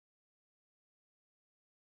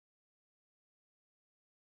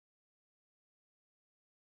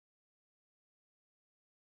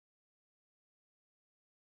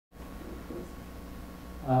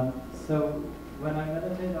So when I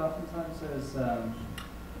meditate, oftentimes there's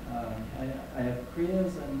I have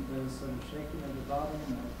kriyas and there's sort of shaking of the body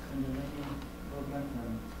and a Kundalini movement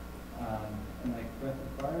and like breath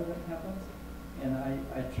of fire that happens. And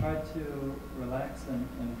I try to relax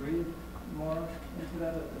and breathe more into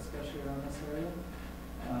that, especially around this area.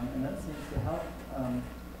 And that seems to help.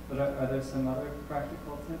 But are there some other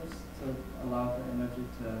practical tips to allow the energy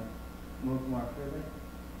to move more freely?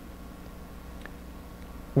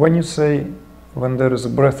 When you say, when there is a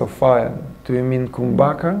breath of fire, do you mean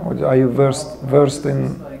kumbhaka, or are you versed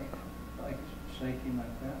in... Like shaking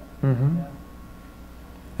like that. Mm-hmm. Yeah.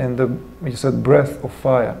 And you said breath of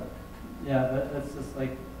fire. Yeah, that's just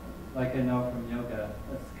like I know from yoga,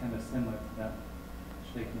 that's kind of similar to that,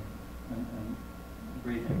 shaking and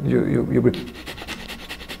breathing. You breathe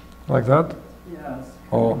like that? Yeah, it's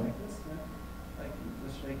kind or of like this, yeah. Like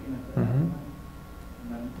just shaking it mm-hmm. and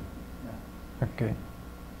then, yeah. Okay.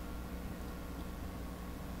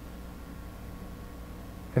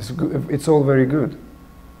 It's good. It's all very good.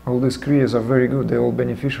 All these kriyas are very good. They're all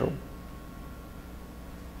beneficial.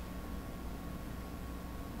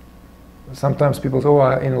 Sometimes people say, "Oh,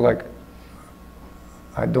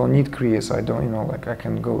 I don't need kriyas. I don't, I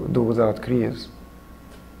can go do without kriyas."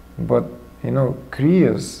 But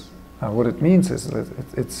kriyas, what it means is that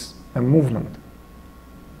it's a movement.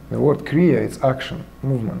 The word kriya, it's action,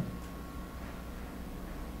 movement.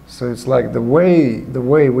 So it's like the way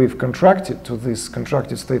we've contracted to this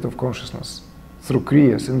contracted state of consciousness through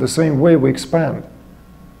kriyas. In the same way we expand.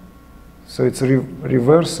 So it's a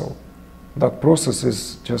reversal. That process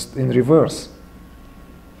is just in reverse.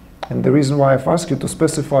 And the reason why I've asked you to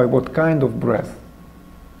specify what kind of breath,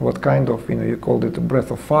 what kind of, you called it a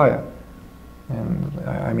breath of fire. And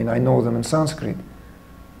I know them in Sanskrit.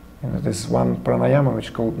 There's one pranayama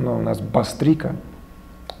which is known as Bhastrika.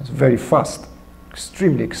 It's very fast,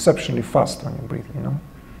 extremely, exceptionally fast when you breathe,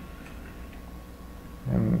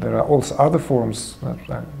 And there are also other forms,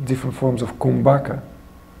 different forms of kumbhaka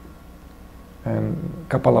and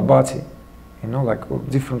kapalabhati,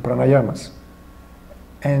 like different pranayamas.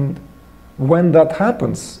 And when that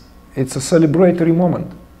happens, it's a celebratory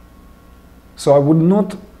moment. So I would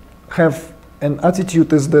not have an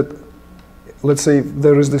attitude as that, let's say,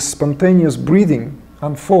 there is this spontaneous breathing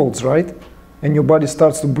unfolds, right? And your body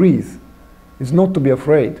starts to breathe. It's not to be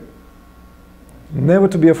afraid. Never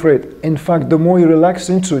to be afraid. In fact, the more you relax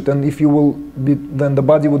into it, and if you will be, then the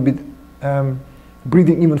body would be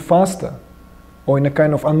breathing even faster, or in a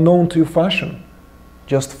kind of unknown to you fashion.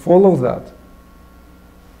 Just follow that.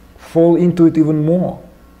 Fall into it even more.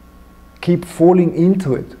 Keep falling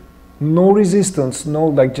into it. No resistance,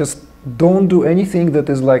 just don't do anything that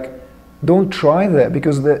is don't try that,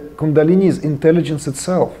 because the Kundalini is intelligence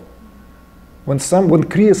itself. When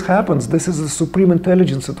kriyas happens, this is the supreme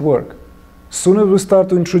intelligence at work. Sooner we start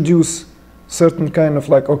to introduce certain kind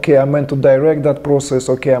of okay, I'm meant to direct that process,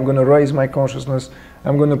 okay, I'm going to raise my consciousness,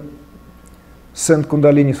 I'm going to send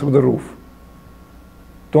Kundalini through the roof.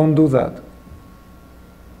 Don't do that.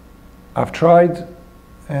 I've tried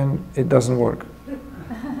and it doesn't work.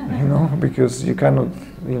 Because you cannot,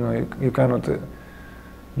 you cannot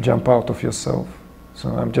jump out of yourself. So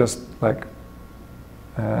I'm just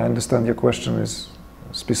I understand your question is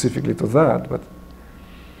specifically to that, but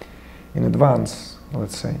in advance,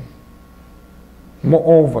 let's say.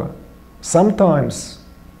 Moreover, sometimes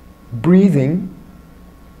breathing,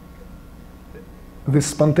 the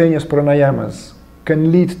spontaneous pranayamas,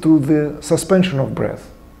 can lead to the suspension of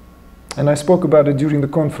breath. And I spoke about it during the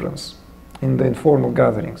conference, in the informal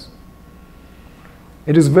gatherings.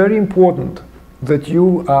 It is very important that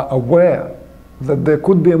you are aware that there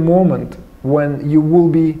could be a moment when you will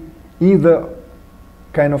be either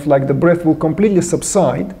the breath will completely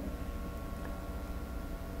subside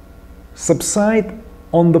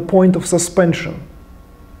on the point of suspension,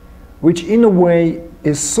 which in a way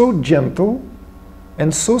is so gentle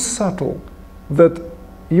and so subtle that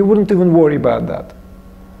you wouldn't even worry about that.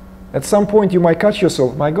 At some point you might catch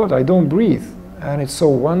yourself, my God, I don't breathe, and it's so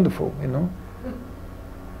wonderful,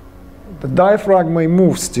 The diaphragm may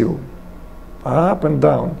move still, up and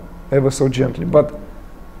down, ever so gently, but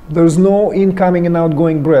there's no incoming and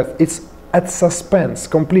outgoing breath. It's at suspense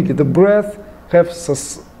completely. The breath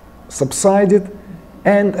has subsided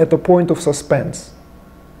and at a point of suspense.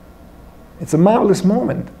 It's a marvelous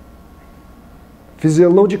moment.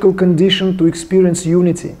 Physiological condition to experience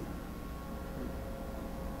unity.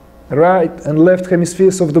 Right and left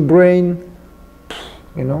hemispheres of the brain,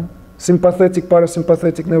 sympathetic,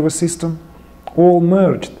 parasympathetic nervous system, all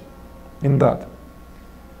merged in that.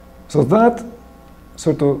 So that,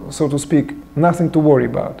 so to speak, nothing to worry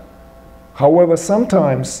about. However,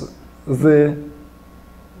 sometimes the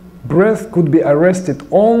breath could be arrested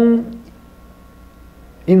on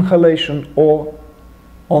inhalation or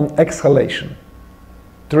on exhalation.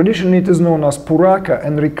 Traditionally it is known as puraka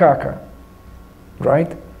and rikaka,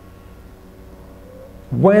 right?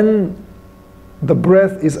 When the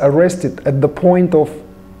breath is arrested at the point of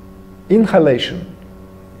inhalation,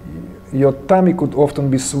 your tummy could often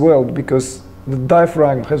be swelled because the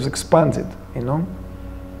diaphragm has expanded, you know?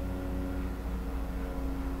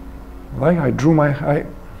 Like I drew my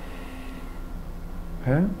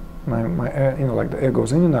air, you know, like the air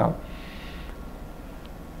goes in and out.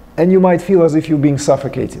 And you might feel as if you're being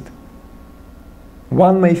suffocated.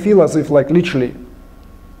 One may feel as if, like, literally,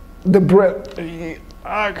 the breath,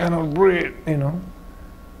 I cannot breathe, you know.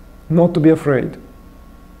 Not to be afraid.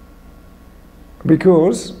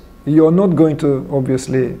 Because you're not going to,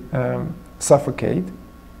 obviously, suffocate,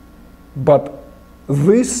 but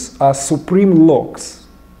these are supreme locks,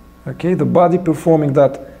 okay? The body performing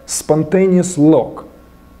that spontaneous lock.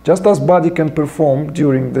 Just as body can perform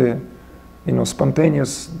during the, you know,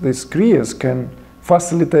 spontaneous, these kriyas can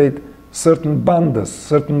facilitate certain bandhas,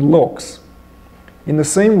 certain locks. In the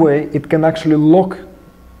same way, it can actually lock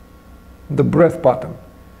the breath pattern.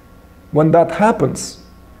 When that happens,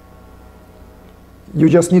 you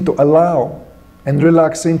just need to allow and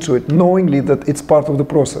relax into it, knowingly that it's part of the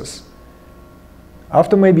process.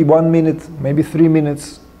 After maybe 1 minute, maybe 3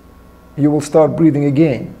 minutes, you will start breathing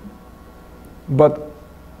again. But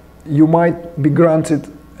you might be granted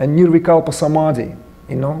a nirvikalpa samadhi,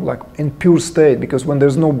 you know, like in pure state, because when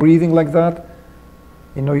there's no breathing like that,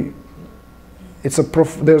 you know, it's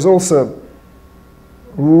there's also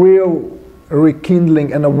real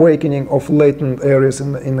rekindling and awakening of latent areas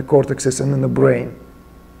in the cortexes and in the brain.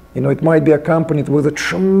 You know, it might be accompanied with a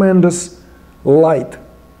tremendous light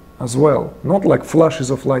as well. Not like flashes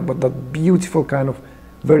of light, but that beautiful kind of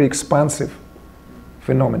very expansive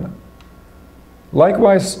phenomena.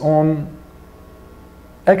 Likewise on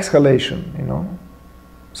exhalation, you know.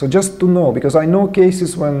 So just to know, because I know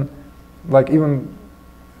cases when, like even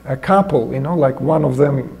a couple, you know, like one of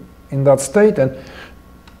them in that state and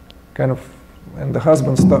kind of, and the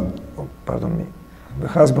husband the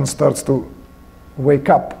husband starts to wake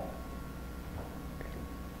up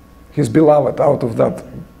his beloved out of that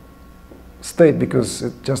state because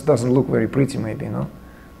it just doesn't look very pretty, maybe, you know,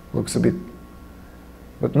 looks a bit,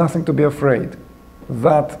 but nothing to be afraid.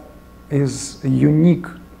 That is a unique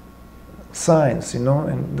science, you know,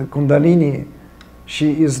 and the Kundalini,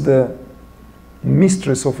 she is the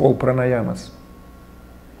mistress of all pranayamas.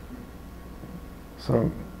 So,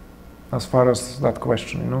 as far as that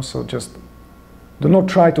question, you know, so just do not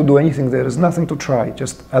try to do anything. There is nothing to try.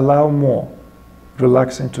 Just allow more,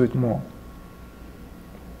 relax into it more.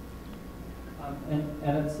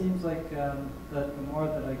 And it seems like that the more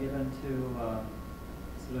that I get into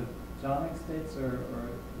sort of jhanic states or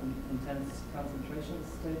intense concentration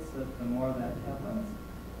states, that the more that happens.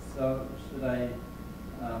 So should I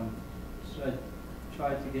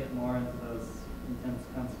try to get more into those intense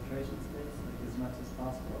concentration states, like as much as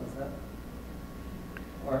possible? Is that?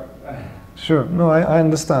 Or sure. No, I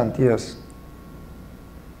understand. Yes.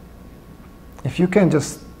 If you can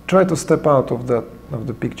just try to step out of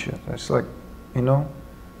the picture, it's like, you know,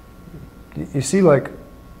 you see, like,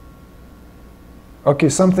 okay,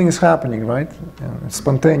 something is happening, right? And it's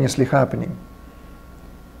spontaneously happening.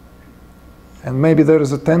 And maybe there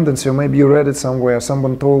is a tendency, or maybe you read it somewhere,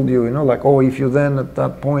 someone told you, you know, like, oh, if you then at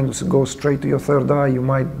that point go straight to your third eye, you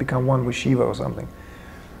might become one with Shiva or something.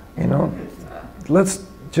 You know, let's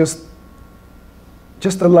just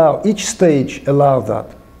allow, each stage allow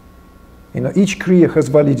that. You know, each kriya has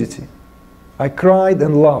validity. I cried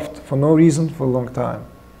and laughed for no reason for a long time.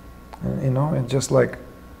 You know, and just like,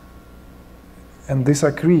 and these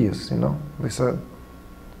are kriyas, you know, these are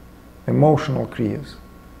emotional kriyas.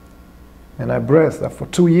 And I breathed. For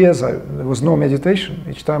 2 years, there was no meditation.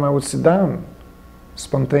 Each time I would sit down,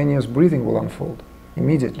 spontaneous breathing will unfold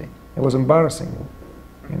immediately. It was embarrassing.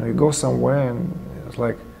 You know, you go somewhere and it's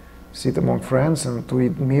like sit among friends and to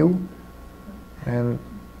eat meal, and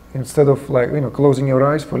instead of, like, you know, closing your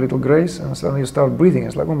eyes for a little grace, and suddenly you start breathing.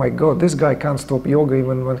 It's like, oh my God, this guy can't stop yoga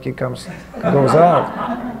even when he goes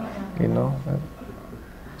out. You know.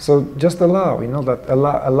 So just allow. You know, that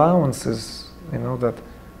allowance is, you know, that.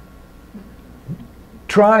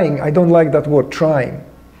 Trying, I don't like that word, trying,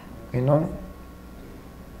 you know.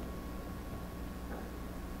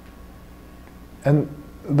 And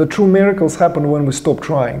the true miracles happen when we stop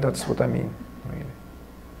trying, that's what I mean, really.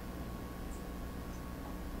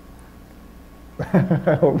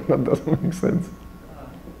 I hope that doesn't make sense.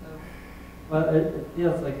 Well, it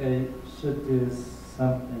feels like a should do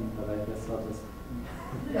something, but I guess I'll just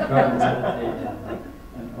try to meditate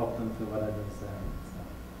and open to whatever's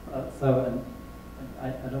there. So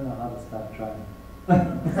I don't know how to stop trying.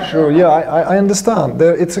 Sure, yeah, I understand.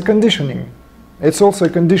 It's a conditioning. It's also a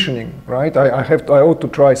conditioning, right? I ought to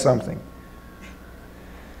try something.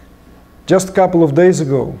 Just a couple of days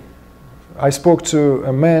ago, I spoke to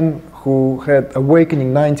a man who had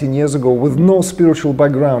awakening 19 years ago with no spiritual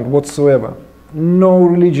background whatsoever, no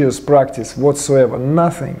religious practice whatsoever,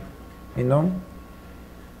 nothing, you know.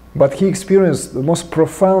 But he experienced the most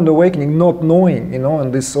profound awakening, not knowing, you know,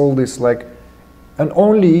 and all this like, and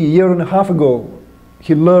only a year and a half ago,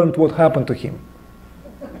 he learned what happened to him,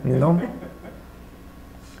 you know.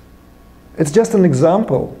 It's just an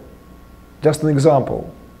example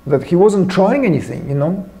that he wasn't trying anything, you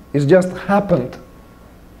know. It just happened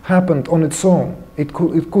on its own. It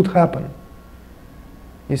could happen.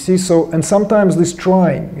 You see, so, and sometimes this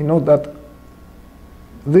trying, you know, that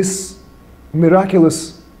this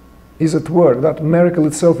miraculous is at work, that miracle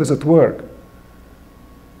itself is at work.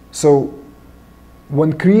 So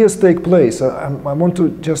when kriyas take place, I want to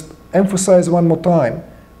just emphasize one more time,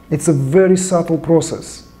 it's a very subtle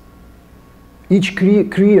process. Each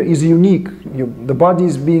kriya is unique. The body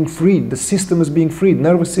is being freed, the system is being freed,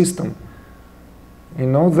 nervous system, you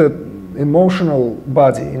know, the emotional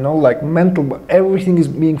body, you know, like mental, everything is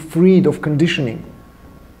being freed of conditioning.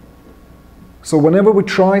 So whenever we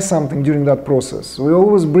try something during that process, we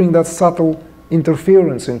always bring that subtle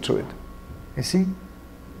interference into it. You see?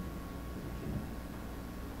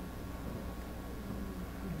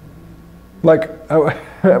 Like,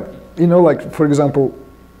 you know, like, for example,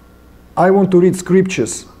 I want to read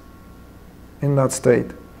scriptures in that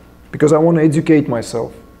state because I want to educate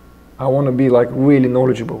myself. I want to be like really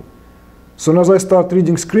knowledgeable. Soon as I start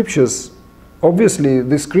reading scriptures, obviously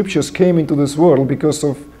the scriptures came into this world because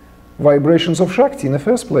of vibrations of Shakti in the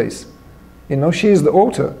first place. You know, she is the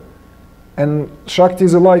author, and Shakti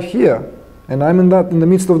is alive here, and I'm in the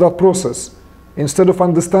midst of that process. Instead of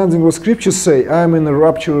understanding what scriptures say, I'm in a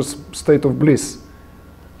rapturous state of bliss.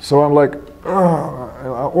 So I'm like,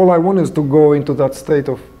 all I want is to go into that state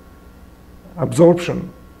of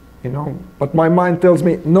absorption, you know. But my mind tells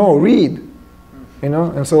me, no, read, you know.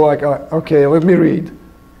 And so like, okay, let me read.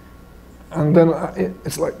 And then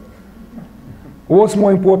it's like, what's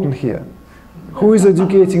more important here? Who is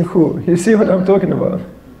educating who? You see what I'm talking about?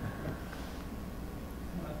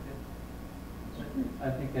 I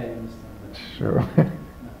think I understand that. Sure.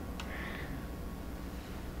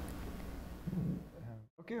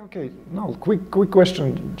 Okay. No, quick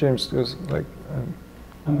question, James. Because like,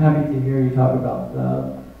 I'm happy to hear you talk about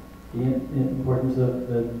the importance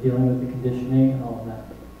of dealing with the conditioning and all of that.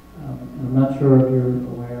 And I'm not sure if you're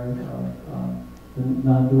aware of the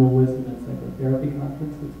non-dual wisdom and psychotherapy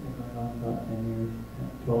conference that's been going on about 10 years,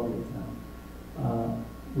 12 years now.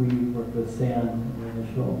 We worked with Sam in the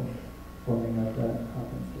initial forming of that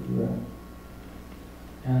conference that you were at.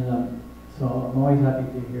 And so I'm always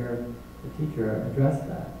happy to hear the teacher address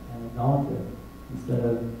that and acknowledge it instead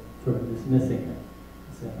of sort of dismissing it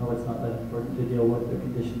and saying, oh, it's not that important to deal with the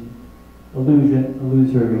conditioned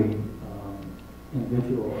illusory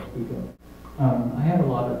individual ego. I have a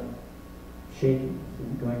lot of shaking. It's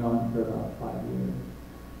been going on for about 5 years.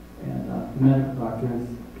 And the medical doctors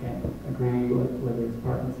can't agree with whether it's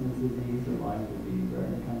Parkinson's disease or Lyme disease or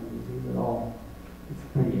any kind of disease at all. It's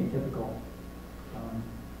pretty atypical.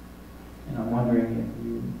 And I'm wondering if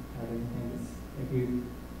you have anything, if you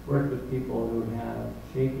work with people who have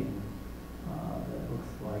shaking that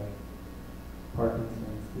looks like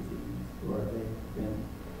Parkinson's disease, or they've been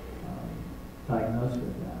diagnosed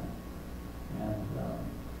with that, and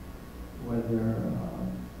whether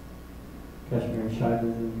Kashmiri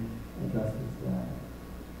Shaivism addresses that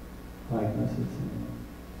diagnosis.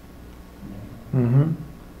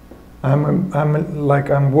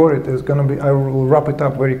 I'm worried. It's going to be. I will wrap it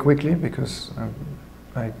up very quickly because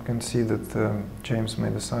I can see that James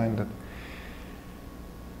made a sign that.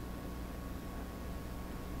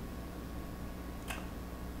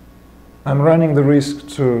 I'm running the risk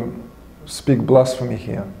to speak blasphemy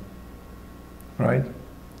here, right?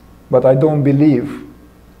 But I don't believe,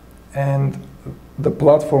 and the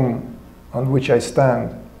platform on which I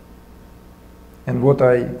stand, and what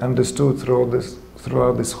I understood throughout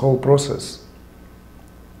this whole process,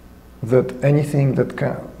 that anything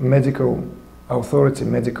that medical authority,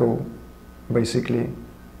 basically,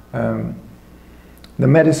 the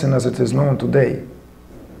medicine as it is known today,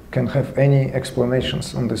 can have any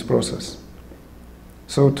explanations on this process.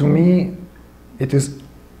 So to me, it is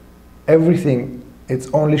everything, it's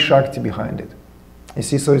only Shakti behind it. You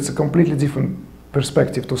see, so it's a completely different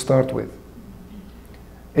perspective to start with.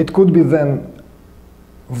 It could be then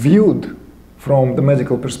viewed from the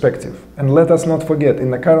medical perspective. And let us not forget,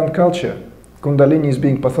 in the current culture, Kundalini is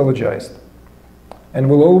being pathologized and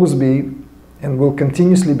will always be and will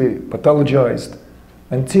continuously be pathologized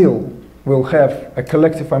until we'll have a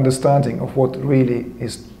collective understanding of what really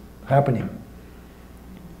is happening.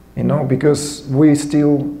 You know, because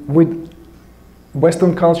with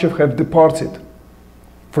Western culture have departed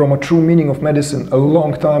from a true meaning of medicine a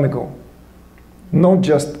long time ago. Not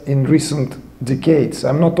just in recent decades.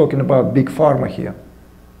 I'm not talking about big pharma here.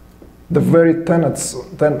 The very tenets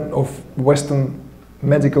of Western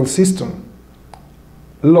medical system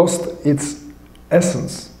lost its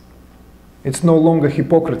essence. It's no longer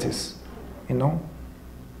Hippocrates, you know.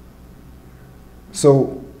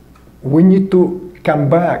 So we need to come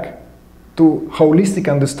back to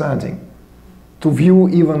holistic understanding, to view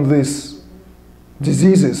even these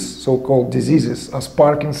diseases, so-called diseases, as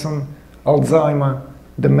Parkinson, Alzheimer,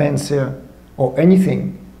 dementia, or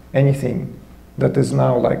anything that is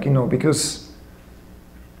now like, you know, because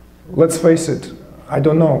let's face it, I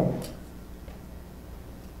don't know,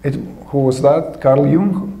 who was that? Carl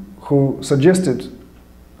Jung, who suggested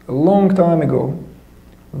a long time ago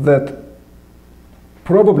that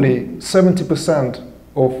probably 70%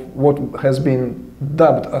 of what has been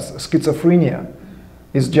dubbed as schizophrenia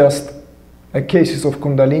is just a cases of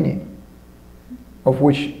Kundalini, of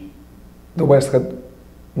which the West had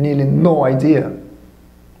nearly no idea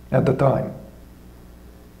at the time,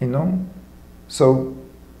 you know? So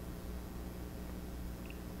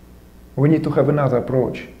we need to have another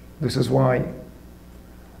approach. This is why,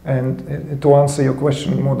 and to answer your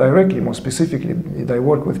question more directly, more specifically, did I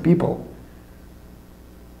work with people?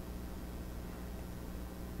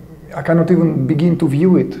 I cannot even begin to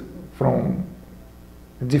view it from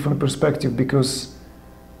a different perspective, because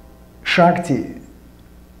SHAKTI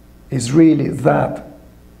is really that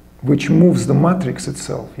which moves the matrix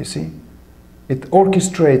itself, you see? It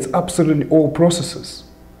orchestrates absolutely all processes.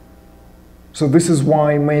 So this is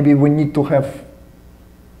why maybe we need to have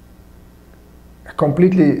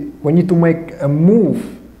we need to make a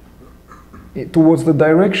move towards the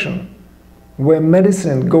direction where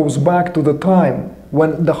medicine goes back to the time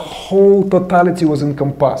when the whole totality was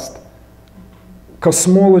encompassed.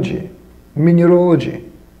 Cosmology, mineralogy,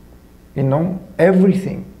 you know,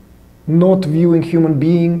 everything. Not viewing human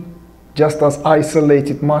being just as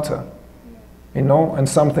isolated matter, you know, and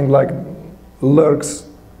something like lurks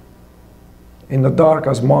in the dark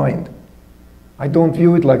as mind. I don't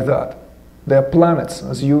view it like that. They are planets,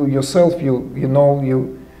 as you yourself, you know,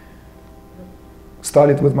 you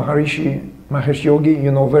studied with Mahesh Yogi,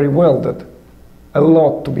 you know very well that a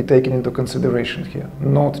lot to be taken into consideration here,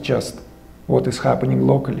 not just what is happening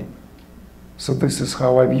locally. So this is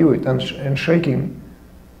how I view it, and shaking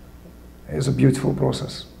is a beautiful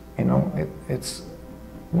process, you know. It's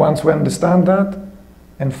once we understand that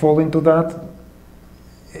and fall into that,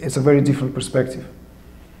 it's a very different perspective,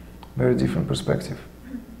 very different perspective.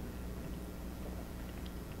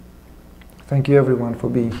 Thank you everyone for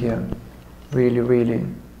being here, really, really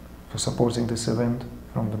for supporting this event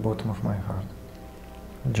from the bottom of my heart.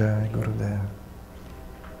 Jai Gurudev.